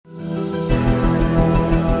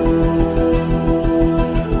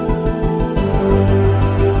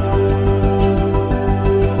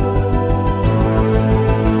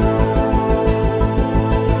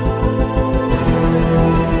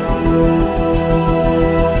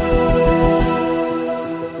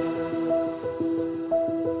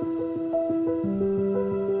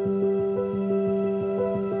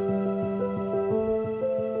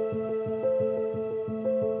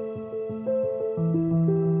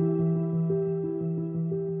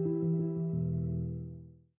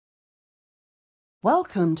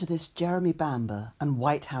Welcome to this Jeremy Bamber and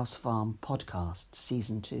White House Farm podcast,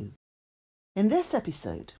 Season 2. In this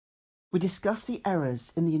episode, we discuss the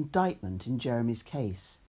errors in the indictment in Jeremy's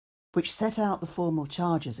case, which set out the formal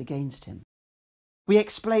charges against him. We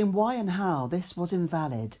explain why and how this was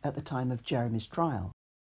invalid at the time of Jeremy's trial,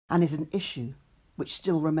 and is an issue which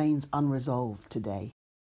still remains unresolved today.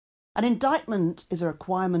 An indictment is a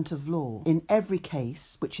requirement of law in every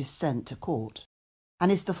case which is sent to court,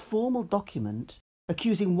 and is the formal document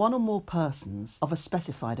accusing one or more persons of a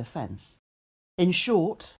specified offence. In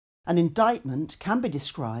short, an indictment can be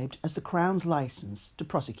described as the Crown's licence to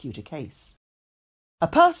prosecute a case. A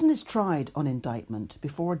person is tried on indictment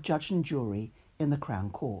before a judge and jury in the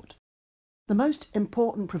Crown Court. The most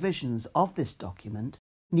important provisions of this document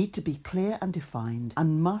need to be clear and defined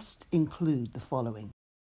and must include the following.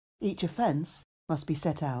 Each offence must be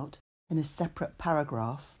set out in a separate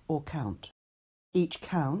paragraph or count. Each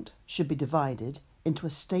count should be divided into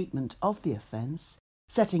a statement of the offence,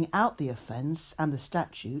 setting out the offence and the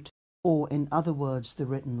statute, or in other words the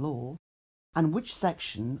written law, and which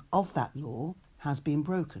section of that law has been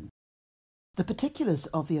broken. The particulars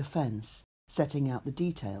of the offence, setting out the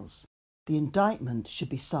details. The indictment should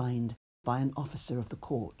be signed by an officer of the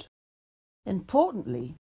court.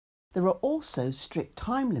 Importantly, there are also strict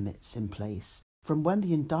time limits in place from when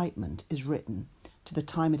the indictment is written to the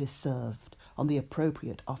time it is served on the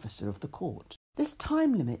appropriate officer of the court. This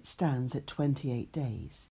time limit stands at 28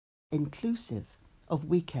 days, inclusive of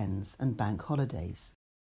weekends and bank holidays.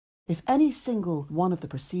 If any single one of the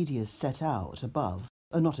procedures set out above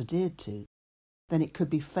are not adhered to, then it could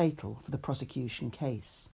be fatal for the prosecution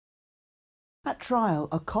case. At trial,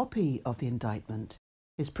 a copy of the indictment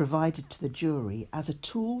is provided to the jury as a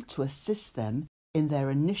tool to assist them in their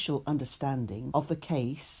initial understanding of the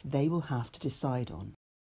case they will have to decide on.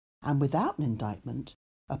 And without an indictment,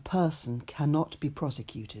 a person cannot be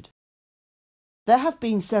prosecuted. There have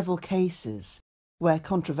been several cases where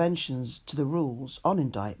contraventions to the rules on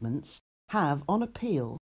indictments have, on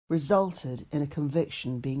appeal, resulted in a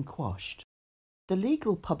conviction being quashed. The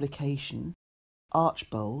legal publication,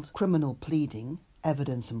 Archbold, Criminal Pleading,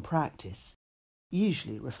 Evidence and Practice,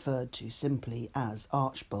 usually referred to simply as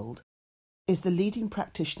Archbold, is the leading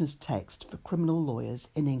practitioner's text for criminal lawyers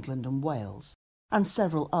in England and Wales, and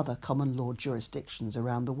several other common law jurisdictions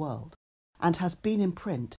around the world, and has been in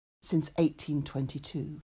print since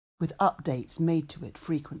 1822, with updates made to it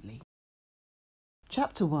frequently.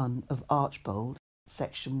 Chapter 1 of Archbold,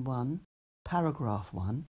 Section 1, Paragraph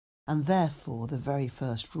 1, and therefore the very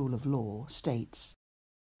first rule of law, states,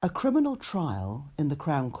 "A criminal trial in the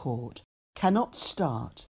Crown Court cannot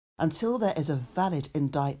start until there is a valid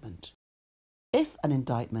indictment. If an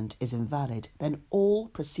indictment is invalid, then all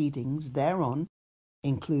proceedings thereon,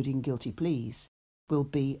 including guilty pleas, will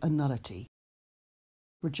be a nullity."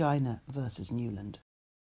 Regina v. Newland.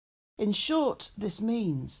 In short, this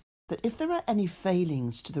means that if there are any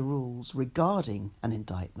failings to the rules regarding an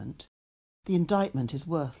indictment, the indictment is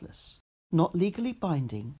worthless, not legally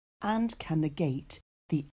binding, and can negate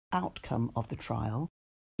the outcome of the trial,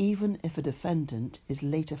 even if a defendant is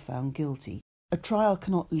later found guilty. A trial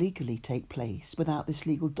cannot legally take place without this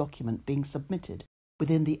legal document being submitted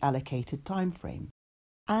within the allocated time frame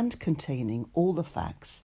and containing all the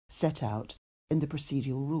facts set out in the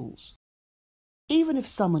procedural rules. Even if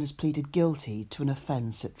someone has pleaded guilty to an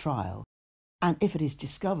offence at trial, and if it is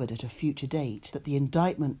discovered at a future date that the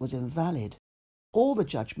indictment was invalid, all the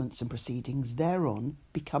judgments and proceedings thereon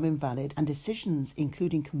become invalid, and decisions,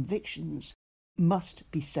 including convictions, must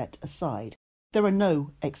be set aside. There are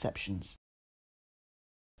no exceptions.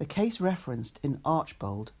 The case referenced in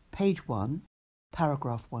Archbold, page 1,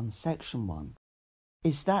 paragraph 1, section 1,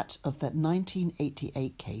 is that of that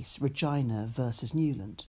 1988 case Regina v.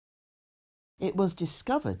 Newland. It was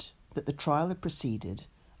discovered that the trial had proceeded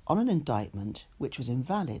on an indictment which was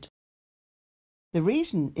invalid. The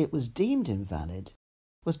reason it was deemed invalid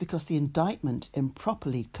was because the indictment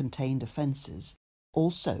improperly contained offences,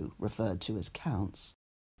 also referred to as counts,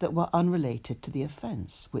 that were unrelated to the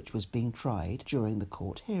offence which was being tried during the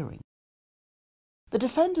court hearing. The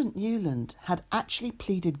defendant Newland had actually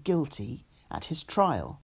pleaded guilty at his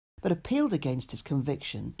trial, but appealed against his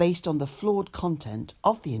conviction based on the flawed content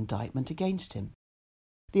of the indictment against him.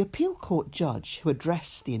 The appeal court judge who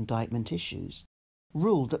addressed the indictment issues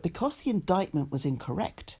ruled that because the indictment was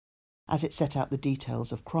incorrect, as it set out the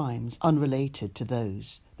details of crimes unrelated to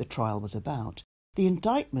those the trial was about, the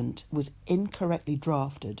indictment was incorrectly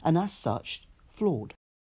drafted and as such flawed.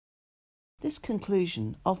 This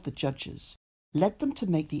conclusion of the judges led them to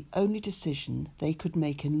make the only decision they could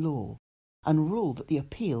make in law, and rule that the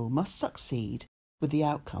appeal must succeed with the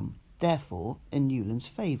outcome therefore in Newland's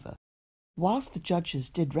favour, whilst the judges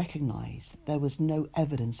did recognise that there was no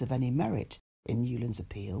evidence of any merit in Newland's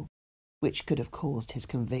appeal, which could have caused his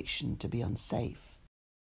conviction to be unsafe,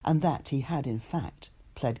 and that he had in fact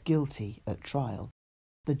pled guilty at trial,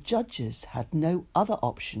 the judges had no other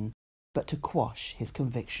option but to quash his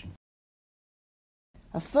conviction.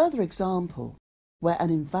 A further example where an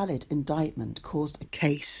invalid indictment caused a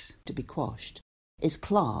case to be quashed is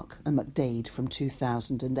Clark and McDade from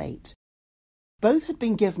 2008. Both had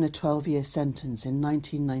been given a 12-year sentence in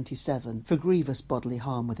 1997 for grievous bodily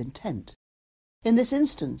harm with intent. In this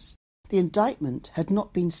instance, the indictment had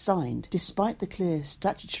not been signed despite the clear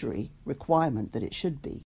statutory requirement that it should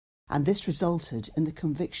be, and this resulted in the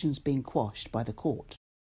convictions being quashed by the court.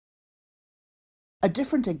 A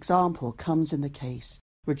different example comes in the case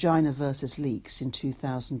Regina v. Leeks in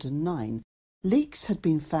 2009. Leeks had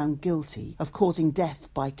been found guilty of causing death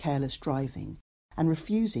by careless driving and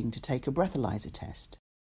refusing to take a breathalyzer test.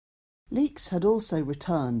 Leeks had also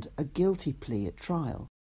returned a guilty plea at trial,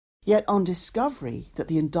 yet on discovery that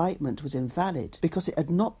the indictment was invalid because it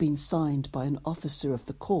had not been signed by an officer of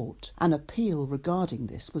the court, an appeal regarding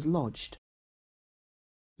this was lodged.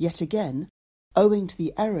 Yet again, owing to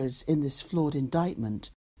the errors in this flawed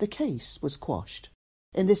indictment, the case was quashed.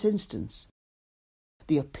 In this instance,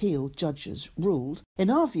 the appeal judges ruled, in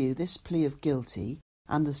our view, this plea of guilty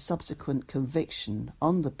and the subsequent conviction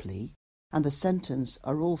on the plea and the sentence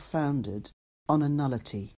are all founded on a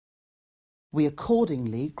nullity. We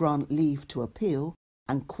accordingly grant leave to appeal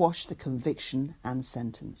and quash the conviction and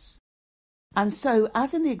sentence. And so,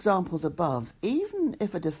 as in the examples above, even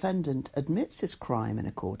if a defendant admits his crime in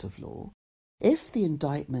a court of law, if the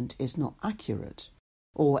indictment is not accurate,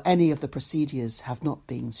 or any of the procedures have not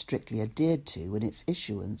been strictly adhered to in its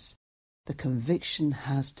issuance, the conviction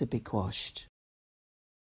has to be quashed.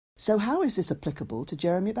 So how is this applicable to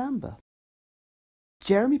Jeremy Bamber?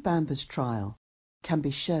 Jeremy Bamber's trial can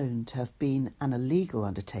be shown to have been an illegal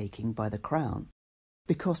undertaking by the Crown,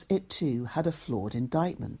 because it too had a flawed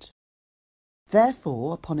indictment.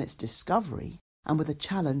 Therefore, upon its discovery, and with a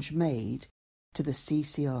challenge made to the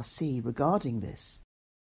CCRC regarding this,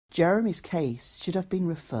 Jeremy's case should have been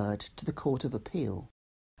referred to the Court of Appeal,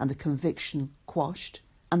 and the conviction quashed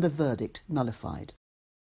and the verdict nullified.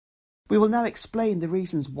 We will now explain the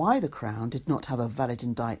reasons why the Crown did not have a valid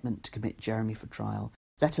indictment to commit Jeremy for trial,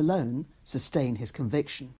 let alone sustain his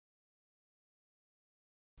conviction.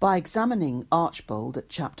 By examining Archbold at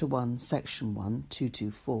Chapter 1, Section 1,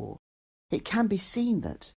 224, it can be seen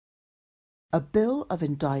that a bill of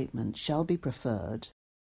indictment shall be preferred,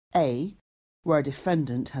 a. where a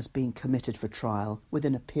defendant has been committed for trial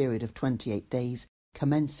within a period of 28 days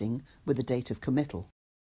commencing with the date of committal.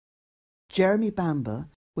 Jeremy Bamber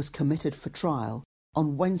was committed for trial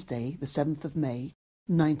on Wednesday, the 7th of May,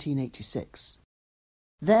 1986.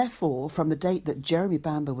 Therefore, from the date that Jeremy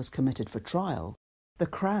Bamber was committed for trial, the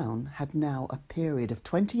Crown had now a period of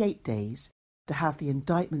 28 days to have the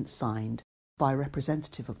indictment signed by a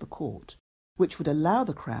representative of the court, which would allow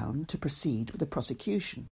the Crown to proceed with the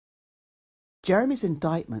prosecution. Jeremy's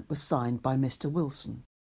indictment was signed by Mr. Wilson,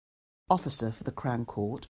 officer for the Crown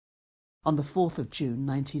Court, on the 4th of June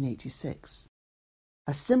 1986.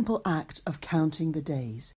 A simple act of counting the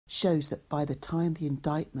days shows that by the time the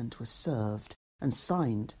indictment was served and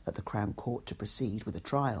signed at the Crown Court to proceed with the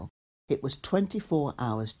trial, it was 24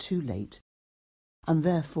 hours too late and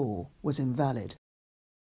therefore was invalid.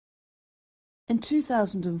 In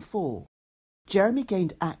 2004, Jeremy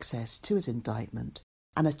gained access to his indictment,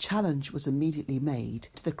 and a challenge was immediately made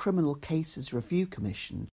to the Criminal Cases Review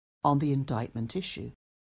Commission on the indictment issue.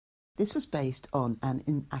 This was based on an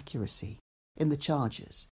inaccuracy in the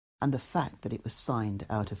charges and the fact that it was signed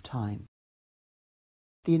out of time.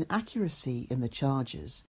 The inaccuracy in the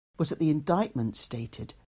charges was that the indictment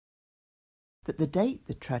stated that the date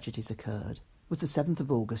the tragedies occurred was the 7th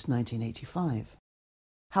of August 1985.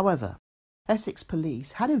 However, Essex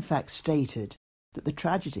Police had in fact stated that the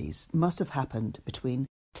tragedies must have happened between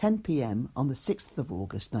 10 p.m. on the 6th of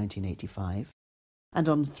August 1985 and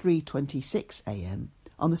on 3:26 a.m.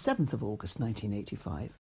 on the 7th of August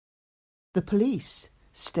 1985. The police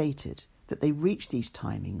stated that they reached these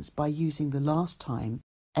timings by using the last time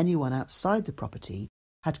anyone outside the property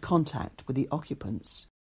had contact with the occupants,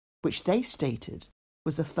 which they stated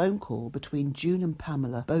was the phone call between June and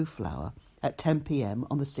Pamela Bowflower at 10 p.m.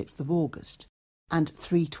 on the 6th of August, and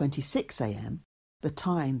 3:26 a.m., the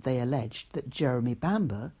time they alleged that Jeremy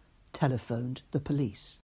Bamber telephoned the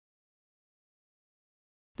police.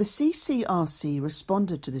 The CCRC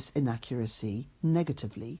responded to this inaccuracy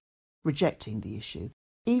negatively, rejecting the issue,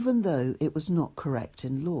 even though it was not correct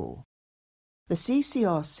in law. The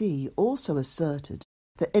CCRC also asserted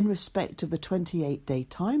that in respect of the 28-day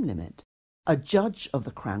time limit, a judge of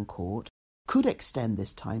the Crown Court could extend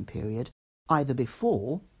this time period either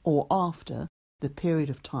before or after the period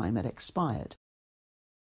of time had expired.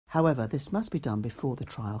 However, this must be done before the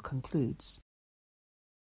trial concludes.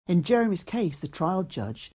 In Jeremy's case, the trial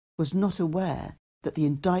judge was not aware that the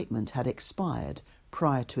indictment had expired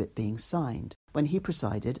prior to it being signed when he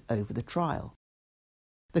presided over the trial.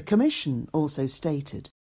 The Commission also stated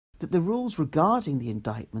that the rules regarding the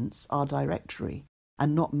indictments are directory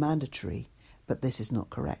and not mandatory, but this is not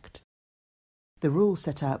correct. The rules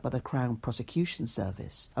set out by the Crown Prosecution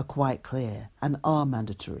Service are quite clear and are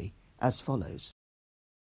mandatory as follows.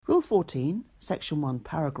 Rule 14, Section 1,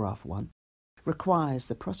 Paragraph 1, requires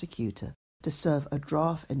the prosecutor to serve a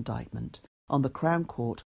draft indictment on the Crown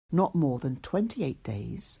Court not more than 28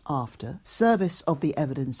 days after service of the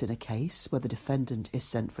evidence in a case where the defendant is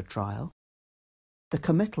sent for trial, the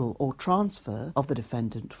committal or transfer of the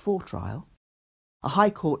defendant for trial, a High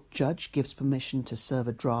Court judge gives permission to serve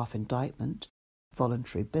a draft indictment,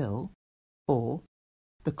 voluntary bill, or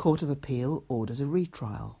the Court of Appeal orders a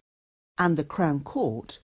retrial, and the Crown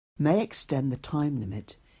Court may extend the time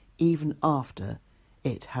limit even after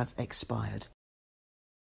it has expired.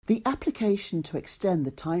 The application to extend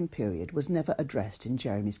the time period was never addressed in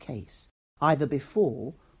Jeremy's case, either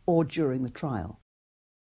before or during the trial.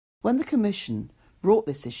 When the Commission brought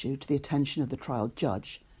this issue to the attention of the trial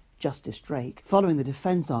judge, Justice Drake, following the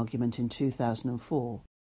defence argument in 2004,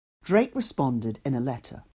 Drake responded in a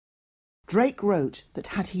letter. Drake wrote that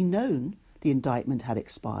had he known the indictment had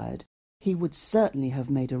expired, he would certainly have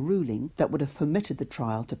made a ruling that would have permitted the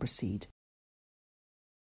trial to proceed.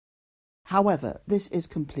 However, this is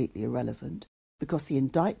completely irrelevant because the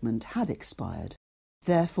indictment had expired.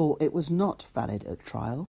 Therefore, it was not valid at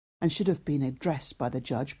trial and should have been addressed by the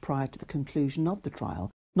judge prior to the conclusion of the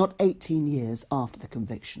trial, not 18 years after the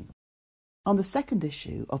conviction. On the second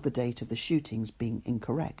issue of the date of the shootings being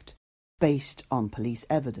incorrect, based on police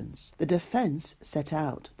evidence, the defence set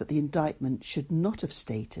out that the indictment should not have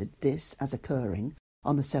stated this as occurring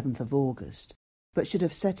on the 7th of August, but should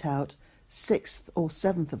have set out 6th or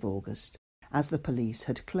 7th of August, as the police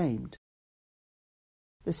had claimed.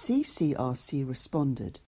 The CCRC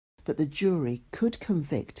responded that the jury could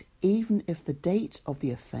convict even if the date of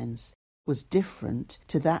the offence was different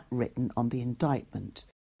to that written on the indictment,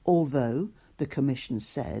 although the Commission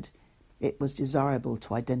said it was desirable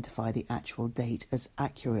to identify the actual date as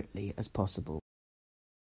accurately as possible.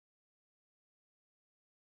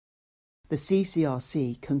 The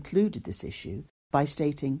CCRC concluded this issue by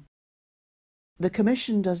stating, "The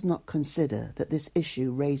Commission does not consider that this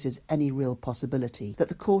issue raises any real possibility that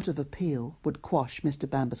the Court of Appeal would quash Mr.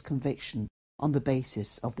 Bamber's conviction on the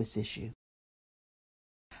basis of this issue.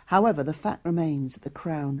 However, the fact remains that the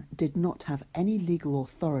Crown did not have any legal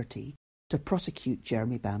authority to prosecute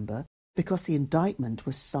Jeremy Bamber because the indictment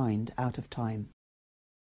was signed out of time.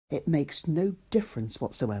 It makes no difference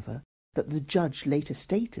whatsoever that the judge later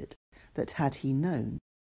stated that had he known,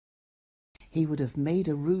 he would have made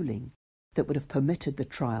a ruling that would have permitted the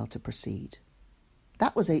trial to proceed.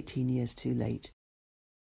 That was 18 years too late,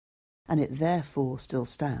 and it therefore still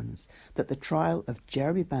stands that the trial of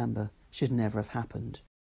Jeremy Bamber should never have happened,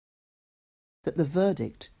 that the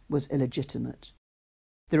verdict was illegitimate.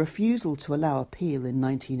 The refusal to allow appeal in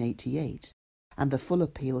 1988 and the full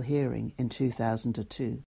appeal hearing in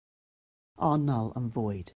 2002 are null and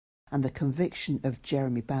void, and the conviction of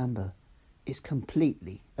Jeremy Bamber is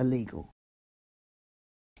completely illegal.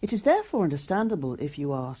 It is therefore understandable if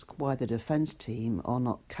you ask why the defence team are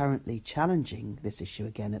not currently challenging this issue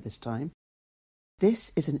again at this time.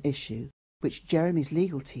 This is an issue which Jeremy's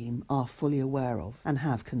legal team are fully aware of and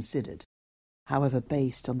have considered. However,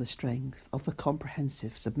 based on the strength of the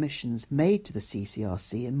comprehensive submissions made to the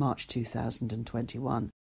CCRC in March 2021,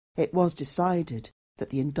 it was decided that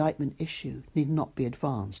the indictment issue need not be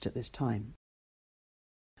advanced at this time.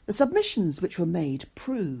 The submissions which were made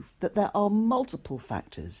prove that there are multiple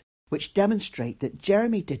factors which demonstrate that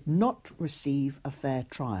Jeremy did not receive a fair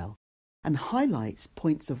trial and highlights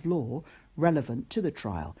points of law relevant to the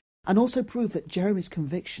trial, and also prove that Jeremy's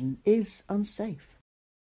conviction is unsafe.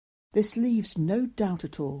 This leaves no doubt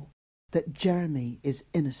at all that Jeremy is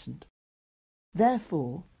innocent.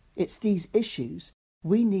 Therefore, it's these issues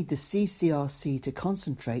we need the CCRC to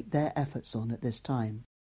concentrate their efforts on at this time.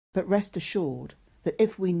 But rest assured that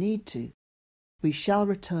if we need to, we shall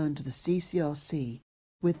return to the CCRC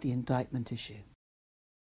with the indictment issue.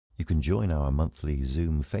 You can join our monthly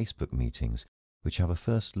Zoom Facebook meetings, which have a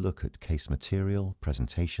first look at case material,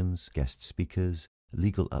 presentations, guest speakers,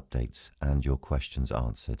 legal updates, and your questions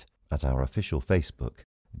answered. at our official Facebook,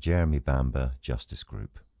 Jeremy Bamber Justice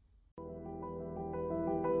Group.